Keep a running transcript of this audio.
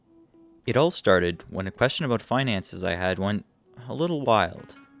It all started when a question about finances I had went a little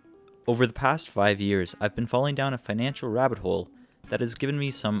wild. Over the past 5 years, I've been falling down a financial rabbit hole that has given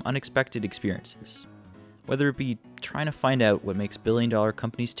me some unexpected experiences. Whether it be trying to find out what makes billion-dollar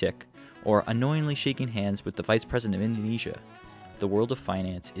companies tick, or unknowingly shaking hands with the Vice President of Indonesia, the world of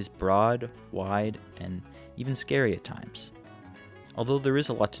finance is broad, wide, and even scary at times. Although there is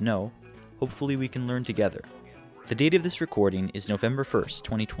a lot to know, hopefully we can learn together. The date of this recording is November 1st,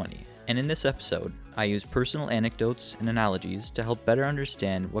 2020, and in this episode, I use personal anecdotes and analogies to help better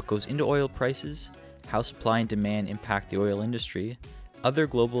understand what goes into oil prices, how supply and demand impact the oil industry, other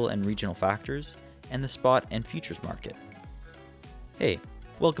global and regional factors, and the spot and futures market. Hey,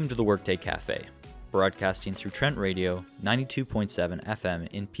 welcome to the Workday Cafe, broadcasting through Trent Radio 92.7 FM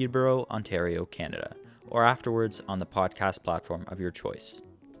in Peterborough, Ontario, Canada, or afterwards on the podcast platform of your choice.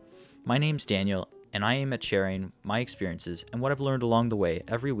 My name's Daniel, and I aim at sharing my experiences and what I've learned along the way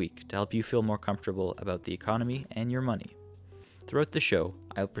every week to help you feel more comfortable about the economy and your money. Throughout the show,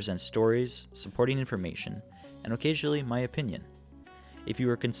 I'll present stories, supporting information, and occasionally my opinion. If you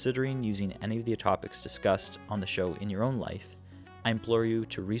are considering using any of the topics discussed on the show in your own life, I implore you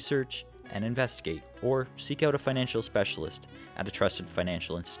to research and investigate or seek out a financial specialist at a trusted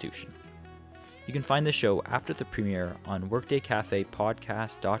financial institution. You can find the show after the premiere on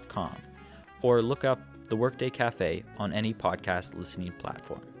workdaycafepodcast.com or look up the Workday Cafe on any podcast listening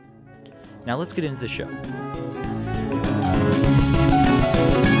platform. Now let's get into the show. This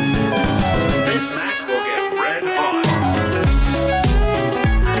match will get red hot.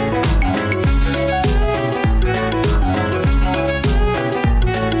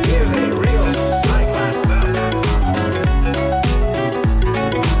 Here's a real high-class belt.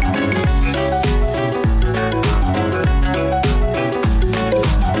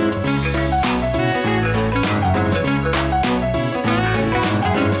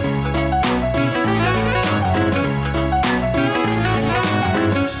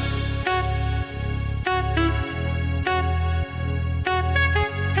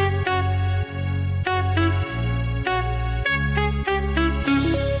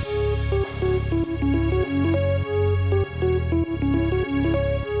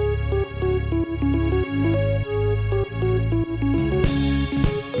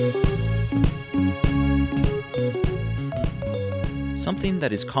 Something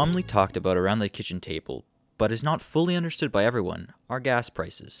that is commonly talked about around the kitchen table, but is not fully understood by everyone, are gas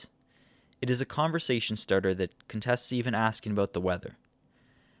prices. It is a conversation starter that contests even asking about the weather.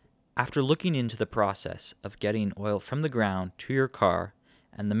 After looking into the process of getting oil from the ground to your car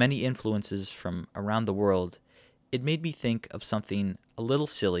and the many influences from around the world, it made me think of something a little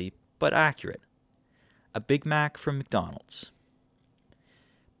silly but accurate. A Big Mac from McDonald's.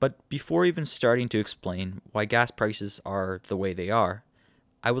 But before even starting to explain why gas prices are the way they are,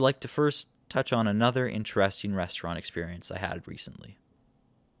 I would like to first touch on another interesting restaurant experience I had recently.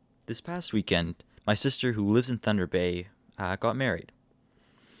 This past weekend, my sister, who lives in Thunder Bay, got married.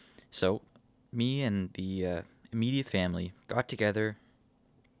 So, me and the immediate family got together,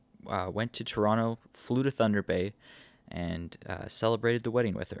 went to Toronto, flew to Thunder Bay, and celebrated the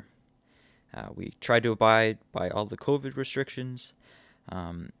wedding with her. We tried to abide by all the COVID restrictions,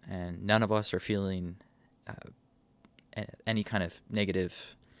 and none of us are feeling any kind of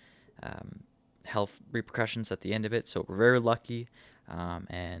negative health repercussions at the end of it, so we're very lucky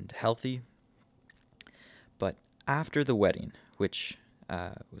and healthy. But after the wedding, which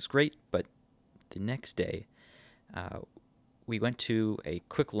was great, but the next day we went to a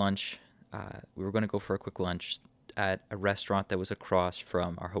quick lunch. We were going to go for a quick lunch at a restaurant that was across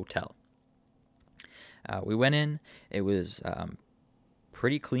from our hotel. We went in. It was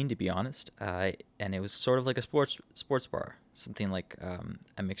pretty clean, to be honest, and it was sort of like a sports bar, something like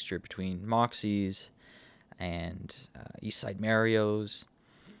a mixture between Moxie's and Eastside Mario's,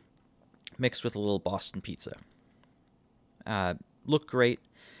 mixed with a little Boston pizza. Looked great,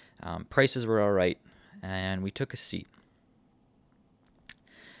 prices were all right, and we took a seat.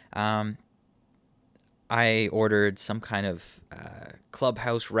 I ordered some kind of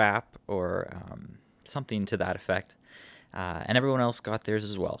clubhouse wrap or something to that effect. And everyone else got theirs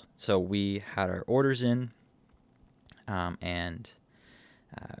as well. So we had our orders in, and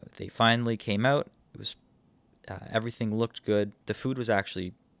they finally came out. It was everything looked good. The food was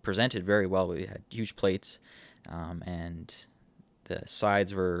actually presented very well. We had huge plates, and the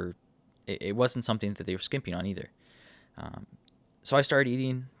sides were. It wasn't something that they were skimping on either. So I started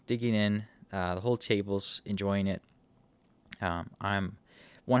eating, digging in. The whole table's enjoying it. I'm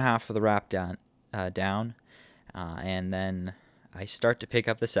one half of the wrap down. And then I start to pick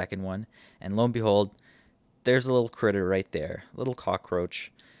up the second one, and lo and behold, there's a little critter right there, a little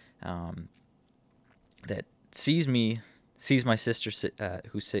cockroach, that sees my sister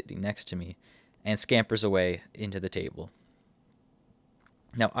who's sitting next to me, and scampers away into the table.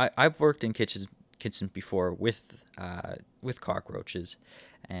 Now, I've worked in kitchens before with cockroaches,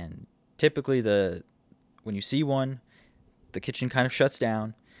 and typically when you see one, the kitchen kind of shuts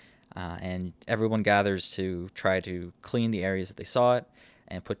down, and everyone gathers to try to clean the areas that they saw it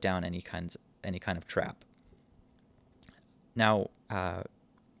and put down any kind of trap. Now,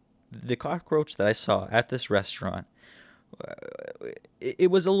 the cockroach that I saw at this restaurant, it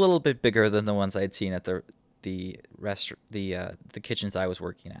was a little bit bigger than the ones I'd seen at the kitchens I was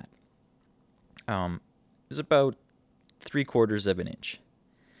working at. It was about 3/4 of an inch.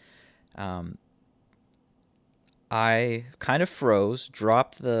 I kind of froze,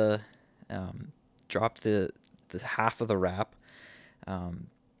 dropped the half of the wrap.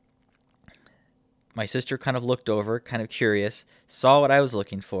 My sister kind of looked over, kind of curious, saw what I was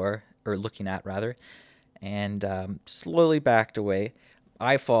looking at rather, and slowly backed away.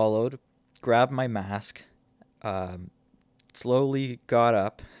 I followed, grabbed my mask, slowly got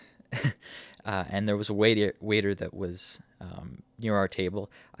up, and there was a waiter that was near our table.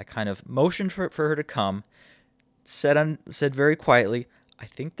 I kind of motioned for her to come, said very quietly, "I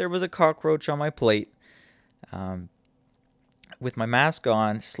think there was a cockroach on my plate." With my mask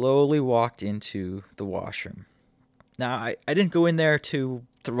on, slowly walked into the washroom. Now, I didn't go in there to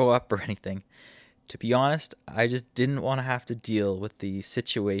throw up or anything. To be honest, I just didn't want to have to deal with the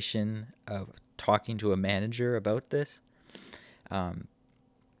situation of talking to a manager about this.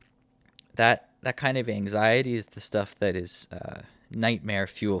 That kind of anxiety is the stuff that is nightmare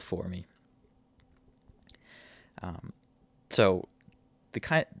fuel for me. So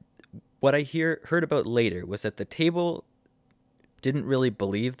what I heard about later was that the table didn't really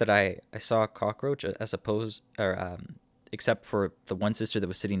believe that I saw a cockroach, except for the one sister that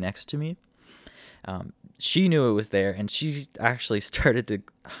was sitting next to me. She knew it was there, and she actually started to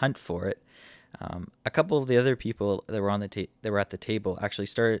hunt for it. A couple of the other people that were at the table actually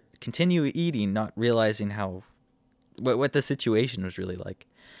continue eating, not realizing what the situation was really like.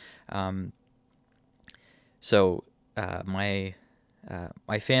 So my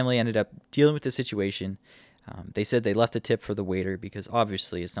family ended up dealing with the situation. They said they left a tip for the waiter because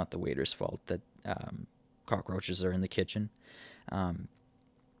obviously it's not the waiter's fault that cockroaches are in the kitchen.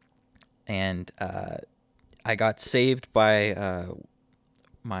 And I got saved by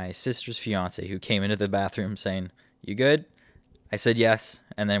my sister's fiance, who came into the bathroom saying, "You good?" I said yes,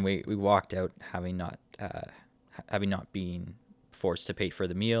 and then we walked out, having not been forced to pay for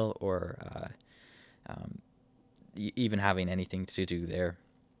the meal or even having anything to do there.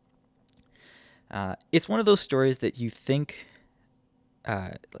 It's one of those stories that you think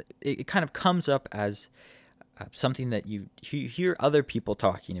it kind of comes up as something that you hear other people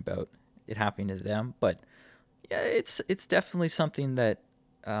talking about it happening to them, but yeah, it's definitely something that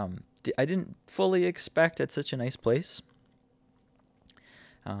I didn't fully expect at such a nice place.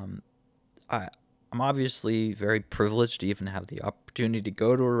 I'm obviously very privileged to even have the opportunity to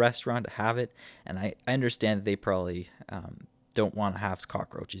go to a restaurant to have it, and I understand that they probably don't want to have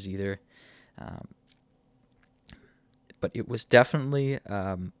cockroaches either. But it was definitely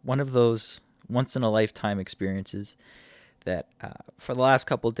one of those once-in-a-lifetime experiences that for the last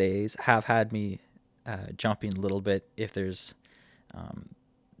couple of days have had me jumping a little bit if there's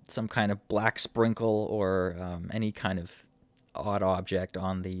some kind of black sprinkle or any kind of odd object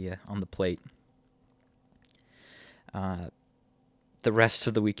on the plate. The rest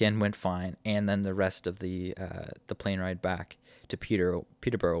of the weekend went fine, and then the rest of the plane ride back to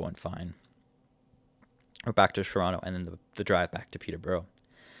Peterborough went fine, or back to Toronto, and then the drive back to Peterborough.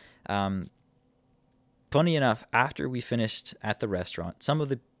 Funny enough, after we finished at the restaurant, some of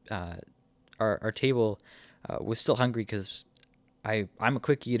the our table was still hungry because I'm a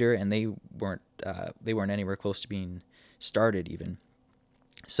quick eater, and they weren't anywhere close to being started even.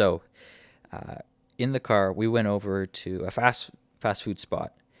 So in the car, we went over to a fast food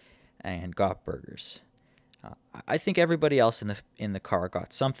spot and got burgers. I think everybody else in the car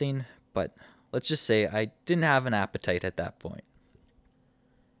got something, but let's just say I didn't have an appetite at that point.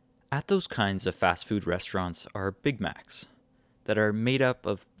 At those kinds of fast food restaurants are Big Macs that are made up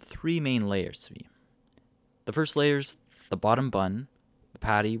of 3 main layers to me. The first layer is the bottom bun, the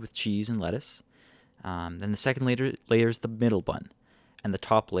patty with cheese and lettuce. Then the second layer is the middle bun, and the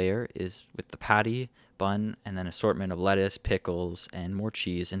top layer is with the patty, bun, and then assortment of lettuce, pickles, and more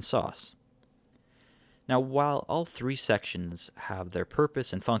cheese and sauce. Now, while all 3 sections have their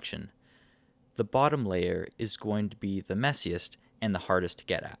purpose and function, the bottom layer is going to be the messiest and the hardest to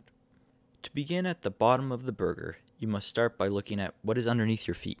get at. To begin at the bottom of the burger, you must start by looking at what is underneath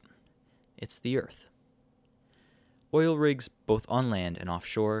your feet. It's the earth. Oil rigs, both on land and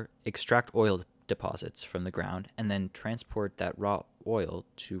offshore, extract oil deposits from the ground and then transport that raw oil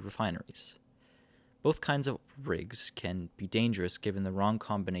to refineries. Both kinds of rigs can be dangerous given the wrong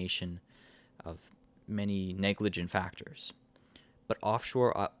combination of many negligent factors. But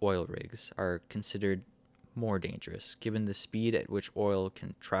offshore oil rigs are considered more dangerous given the speed at which oil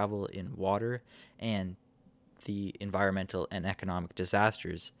can travel in water and the environmental and economic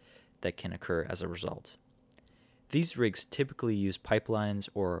disasters that can occur as a result. These rigs typically use pipelines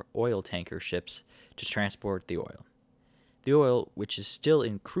or oil tanker ships to transport the oil. The oil, which is still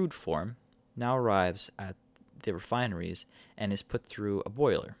in crude form, now arrives at the refineries and is put through a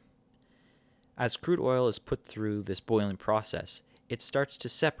boiler. As crude oil is put through this boiling process, it starts to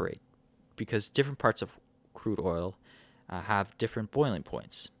separate because different parts of crude oil have different boiling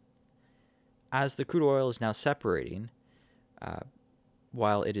points. As the crude oil is now separating,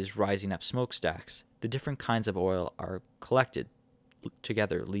 while it is rising up smokestacks, the different kinds of oil are collected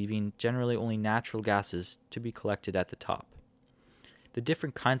together, leaving generally only natural gases to be collected at the top. The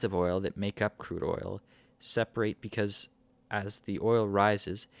different kinds of oil that make up crude oil separate because as the oil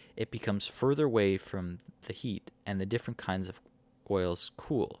rises, it becomes further away from the heat, and the different kinds of oils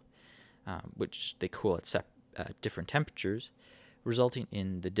cool, which they cool at different temperatures, resulting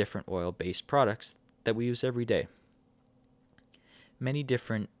in the different oil-based products that we use every day. Many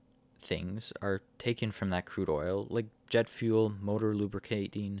different things are taken from that crude oil, like jet fuel, motor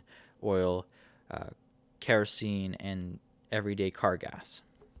lubricating oil, kerosene, and everyday car gas.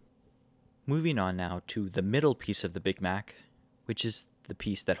 Moving on now to the middle piece of the Big Mac, which is the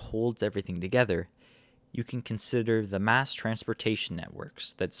piece that holds everything together, you can consider the mass transportation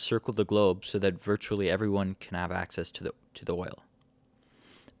networks that circle the globe so that virtually everyone can have access to the oil.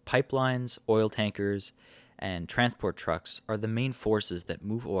 Pipelines, oil tankers, and transport trucks are the main forces that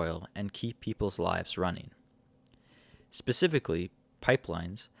move oil and keep people's lives running. Specifically,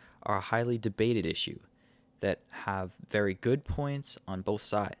 pipelines are a highly debated issue that have very good points on both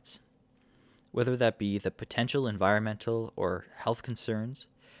sides, whether that be the potential environmental or health concerns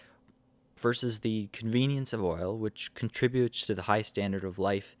versus the convenience of oil, which contributes to the high standard of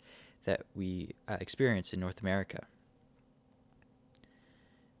life that we experience in North America.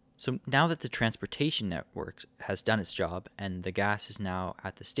 So now that the transportation network has done its job and the gas is now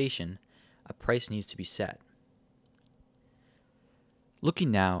at the station, a price needs to be set.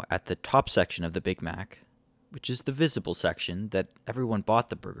 Looking now at the top section of the Big Mac, which is the visible section that everyone bought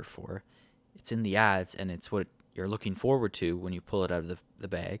the burger for, it's in the ads and it's what you're looking forward to when you pull it out of the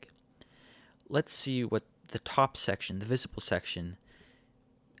bag. Let's see what the top section, the visible section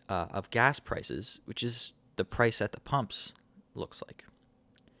of gas prices, which is the price at the pumps, looks like.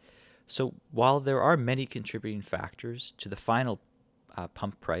 So while there are many contributing factors to the final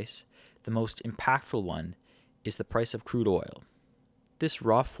pump price, the most impactful one is the price of crude oil. This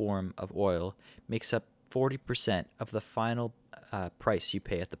raw form of oil makes up 40% of the final price you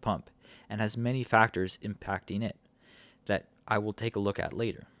pay at the pump and has many factors impacting it that I will take a look at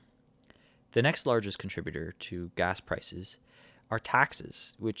later. The next largest contributor to gas prices are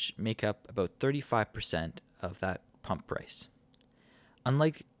taxes, which make up about 35% of that pump price.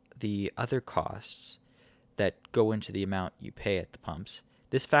 Unlike the other costs that go into the amount you pay at the pumps,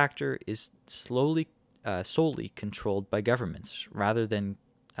 this factor is solely controlled by governments rather than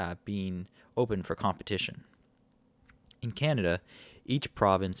being open for competition. In Canada, each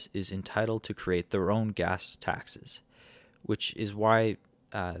province is entitled to create their own gas taxes, which is why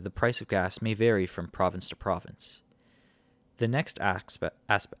the price of gas may vary from province to province. The next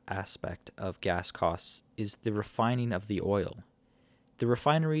aspect of gas costs is the refining of the oil. The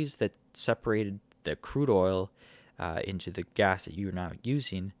refineries that separated the crude oil into the gas that you're now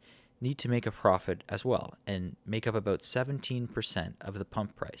using need to make a profit as well and make up about 17% of the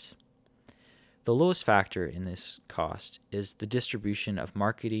pump price. The lowest factor in this cost is the distribution of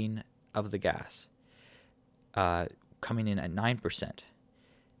marketing of the gas, coming in at 9%.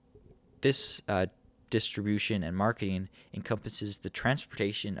 This distribution and marketing encompasses the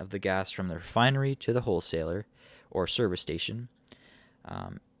transportation of the gas from the refinery to the wholesaler or service station,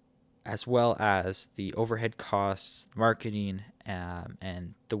 as well as the overhead costs, marketing,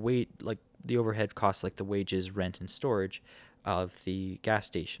 and the overhead costs like the wages, rent, and storage of the gas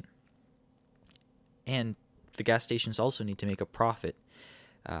station. And the gas stations also need to make a profit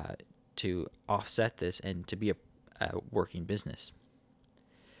to offset this and to be a working business.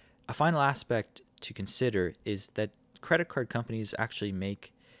 A final aspect to consider is that credit card companies actually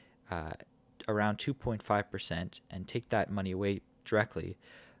make around 2.5% and take that money away directly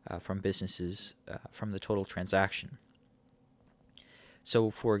from businesses from the total transaction. So,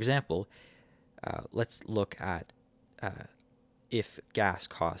 for example, let's look at if gas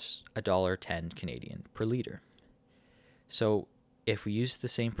costs $1.10 Canadian per liter. So, if we use the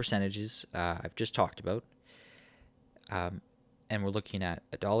same percentages I've just talked about, and we're looking at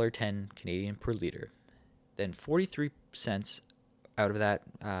 $1.10 Canadian per liter, then 43 cents out of that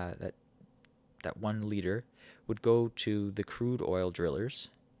 1 liter would go to the crude oil drillers.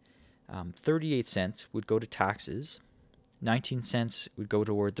 38 cents would go to taxes. 19 cents would go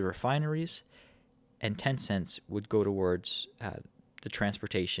toward the refineries, and 10 cents would go towards the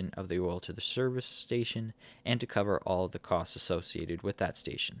transportation of the oil to the service station and to cover all of the costs associated with that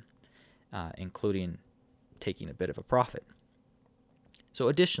station, including taking a bit of a profit. So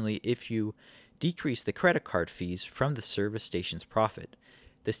additionally, if you decrease the credit card fees from the service station's profit,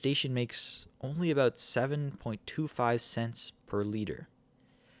 the station makes only about 7.25 cents per liter.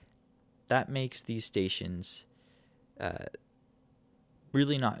 That makes these stations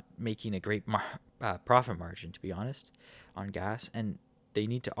really not making a great profit margin, to be honest, on gas, and they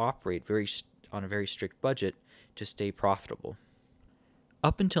need to operate on a very strict budget to stay profitable.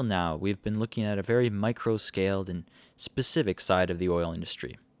 Up until now, we've been looking at a very micro-scaled and specific side of the oil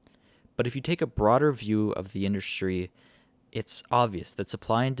industry. But if you take a broader view of the industry, it's obvious that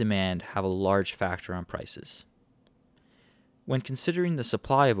supply and demand have a large factor on prices. When considering the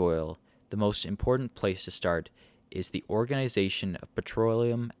supply of oil, the most important place to start is the Organization of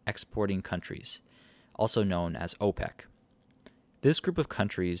Petroleum Exporting Countries, also known as OPEC. This group of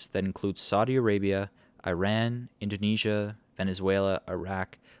countries that includes Saudi Arabia, Iran, Indonesia, Venezuela,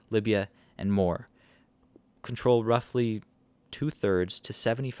 Iraq, Libya, and more, control roughly 2/3 to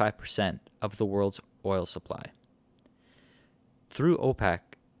 75% of the world's oil supply. Through OPEC,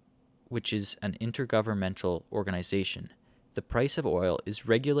 which is an intergovernmental organization, the price of oil is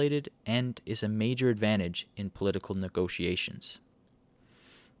regulated and is a major advantage in political negotiations.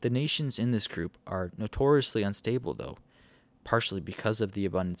 The nations in this group are notoriously unstable, though, partially because of the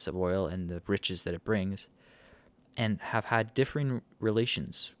abundance of oil and the riches that it brings, and have had differing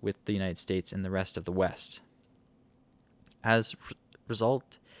relations with the United States and the rest of the West. As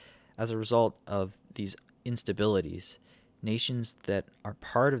a result of these instabilities, nations that are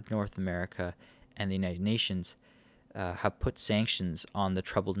part of North America and the United Nations have put sanctions on the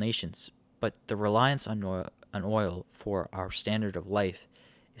troubled nations, but the reliance on oil for our standard of life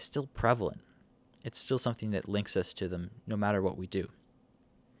is still prevalent. It's still something that links us to them no matter what we do.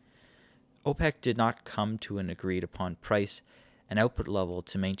 OPEC did not come to an agreed upon price and output level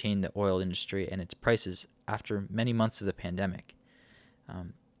to maintain the oil industry and its prices after many months of the pandemic.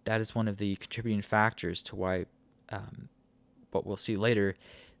 That is one of the contributing factors to why, what we'll see later,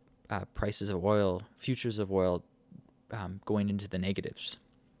 prices of oil, futures of oil, going into the negatives.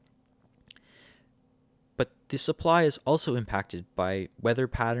 But the supply is also impacted by weather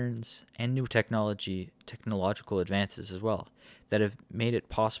patterns and new technological advances as well, that have made it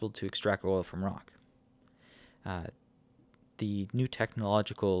possible to extract oil from rock. The new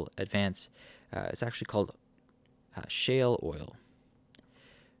technological advance is actually called shale oil.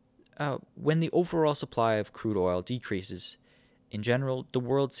 When the overall supply of crude oil decreases, in general, the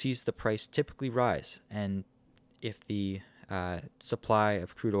world sees the price typically rise, and if the supply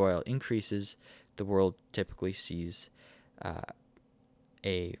of crude oil increases, the world typically sees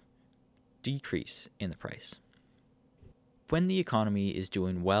a decrease in the price. When the economy is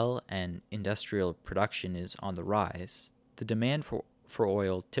doing well and industrial production is on the rise, the demand for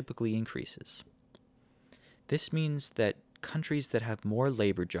oil typically increases. This means that countries that have more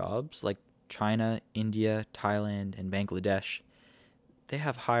labor jobs, like China, India, Thailand, and Bangladesh, they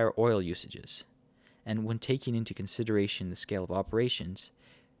have higher oil usages. And when taking into consideration the scale of operations,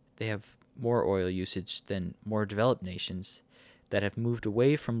 they have more oil usage than more developed nations that have moved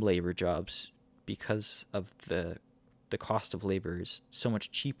away from labor jobs because of the cost of labor is so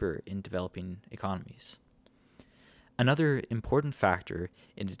much cheaper in developing economies. Another important factor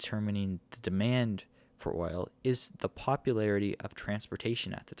in determining the demand for oil is the popularity of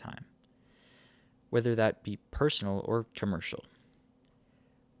transportation at the time, whether that be personal or commercial.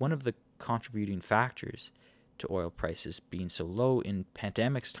 One of the contributing factors to oil prices being so low in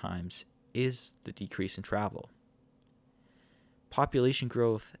pandemic times is the decrease in travel. Population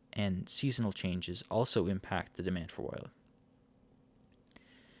growth and seasonal changes also impact the demand for oil.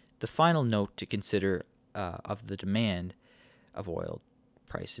 The final note to consider of the demand of oil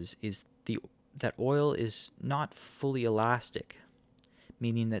prices is that oil is not fully elastic,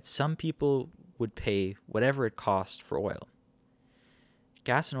 meaning that some people would pay whatever it costs for oil.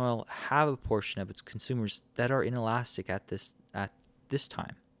 Gas and oil have a portion of its consumers that are inelastic at this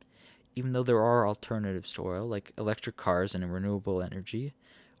time. Even though there are alternatives to oil, like electric cars and renewable energy,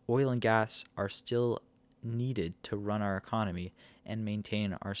 oil and gas are still needed to run our economy and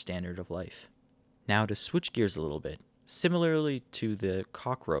maintain our standard of life. Now, to switch gears a little bit, similarly to the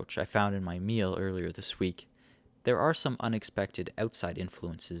cockroach I found in my meal earlier this week, there are some unexpected outside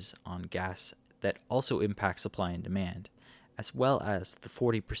influences on gas that also impact supply and demand, as well as the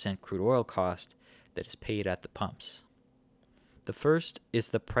 40% crude oil cost that is paid at the pumps. The first is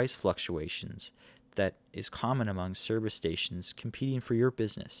the price fluctuations that is common among service stations competing for your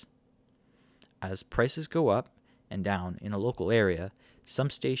business. As prices go up and down in a local area, some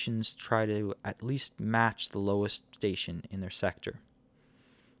stations try to at least match the lowest station in their sector.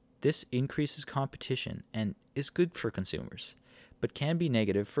 This increases competition and is good for consumers, but can be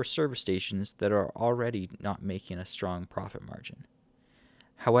negative for service stations that are already not making a strong profit margin.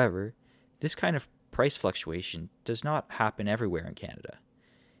 However, this kind of price fluctuation does not happen everywhere in Canada.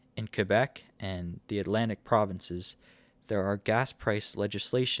 In Quebec and the Atlantic provinces, there are gas price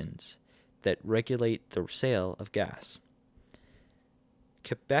legislations that regulate the sale of gas.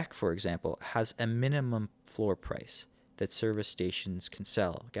 Quebec, for example, has a minimum floor price that service stations can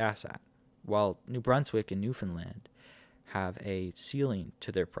sell gas at, while New Brunswick and Newfoundland have a ceiling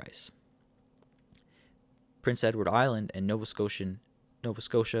to their price. Prince Edward Island and Nova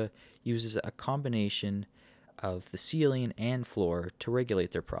Scotia uses a combination of the ceiling and floor to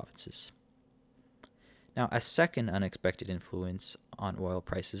regulate their provinces. Now, a second unexpected influence on oil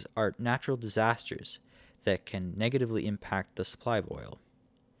prices are natural disasters that can negatively impact the supply of oil.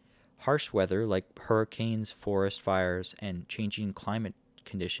 Harsh weather like hurricanes, forest fires, and changing climate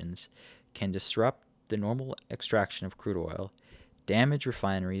conditions can disrupt the normal extraction of crude oil, damage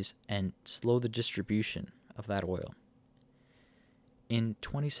refineries, and slow the distribution of that oil. In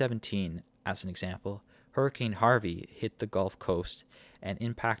 2017, as an example, Hurricane Harvey hit the Gulf Coast and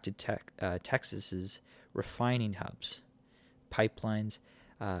impacted Texas's refining hubs, pipelines,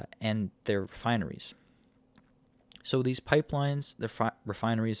 and their refineries. So these pipelines, the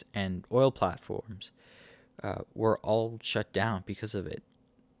refineries, and oil platforms were all shut down because of it.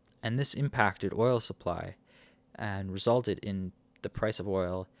 And this impacted oil supply and resulted in the price of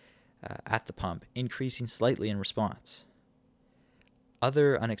oil at the pump increasing slightly in response.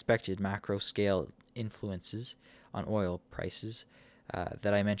 Other unexpected macro-scale influences on oil prices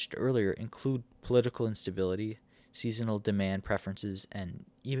that I mentioned earlier include political instability, seasonal demand preferences, and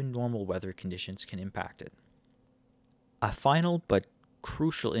even normal weather conditions can impact it. A final but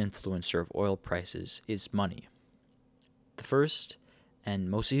crucial influencer of oil prices is money. The first and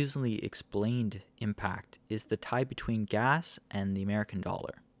most easily explained impact is the tie between gas and the American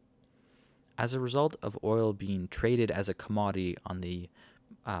dollar. As a result of oil being traded as a commodity on the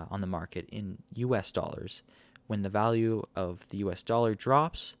market in U.S. dollars, when the value of the U.S. dollar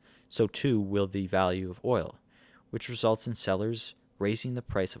drops, so too will the value of oil, which results in sellers raising the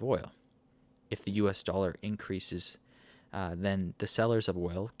price of oil. If the U.S. dollar increases, then the sellers of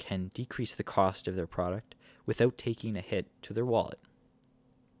oil can decrease the cost of their product without taking a hit to their wallet.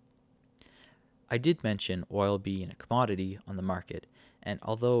 I did mention oil being a commodity on the market, and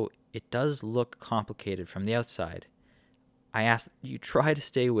although it does look complicated from the outside, I ask that you try to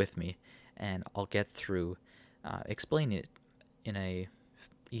stay with me, and I'll get through explaining it in a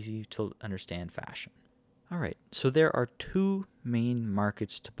easy to understand fashion. All right, so there are two main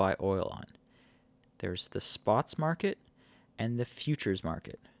markets to buy oil on. There's the spots market and the futures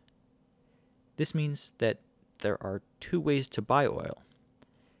market. This means that there are two ways to buy oil.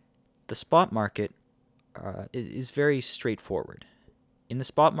 The spot market is very straightforward. In the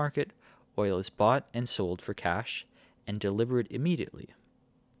spot market, oil is bought and sold for cash and delivered immediately.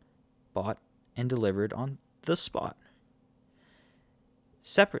 Bought and delivered on the spot.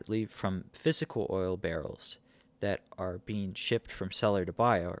 Separately from physical oil barrels that are being shipped from seller to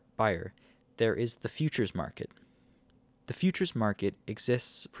buyer, there is the futures market. The futures market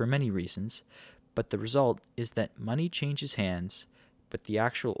exists for many reasons, but the result is that money changes hands, but the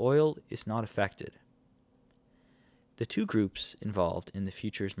actual oil is not affected. The two groups involved in the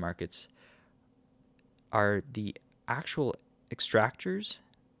futures markets are the actual extractors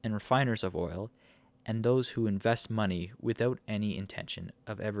and refiners of oil, and those who invest money without any intention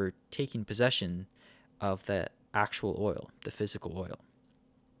of ever taking possession of the actual oil, the physical oil.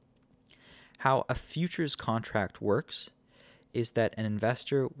 How a futures contract works is that an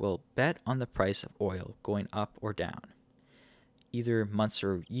investor will bet on the price of oil going up or down, either months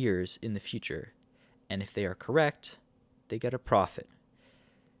or years in the future, and if they are correct, they get a profit.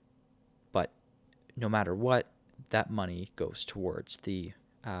 But no matter what, that money goes towards the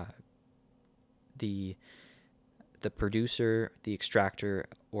producer, the extractor,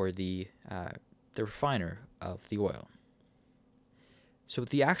 or the refiner of the oil. So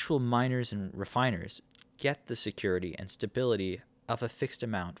the actual miners and refiners get the security and stability of a fixed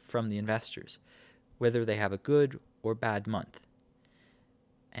amount from the investors, whether they have a good or bad month.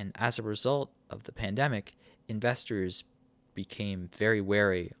 And as a result of the pandemic, investors became very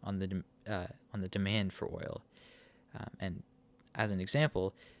wary on the demand for oil. And as an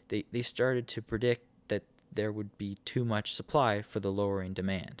example, they started to predict that there would be too much supply for the lowering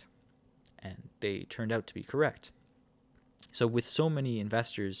demand. And they turned out to be correct. So with so many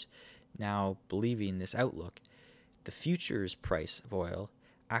investors now believing this outlook, the futures price of oil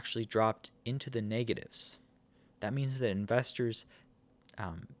actually dropped into the negatives. That means that investors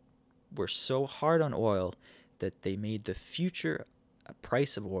were so hard on oil that they made the future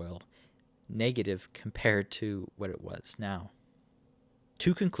price of oil negative compared to what it was now.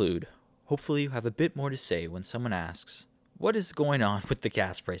 To conclude, hopefully you have a bit more to say when someone asks, what is going on with the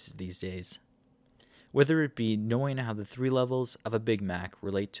gas prices these days? Whether it be knowing how the 3 levels of a Big Mac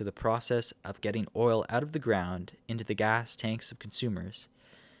relate to the process of getting oil out of the ground into the gas tanks of consumers,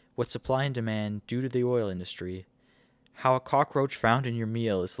 what supply and demand do to the oil industry, how a cockroach found in your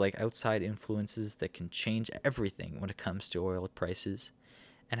meal is like outside influences that can change everything when it comes to oil prices,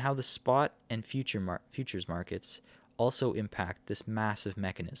 and how the spot and futures markets also impact this massive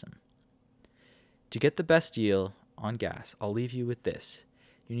mechanism. To get the best deal on gas, I'll leave you with this.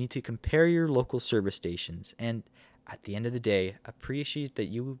 You need to compare your local service stations and, at the end of the day, appreciate that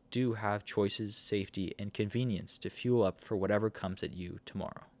you do have choices, safety, and convenience to fuel up for whatever comes at you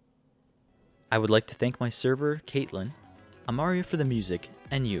tomorrow. I would like to thank my server, Caitlin, Amaria for the music,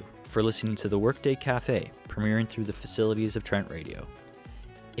 and you for listening to the Workday Cafe, premiering through the facilities of Trent Radio.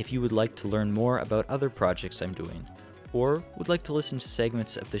 If you would like to learn more about other projects I'm doing, or would like to listen to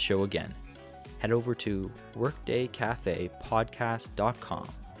segments of the show again, head over to workdaycafepodcast.com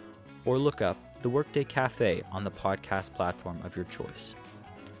or look up the Workday Cafe on the podcast platform of your choice.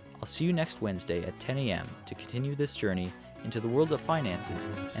 I'll see you next Wednesday at 10 a.m. to continue this journey into the world of finances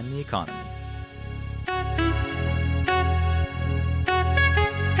and the economy.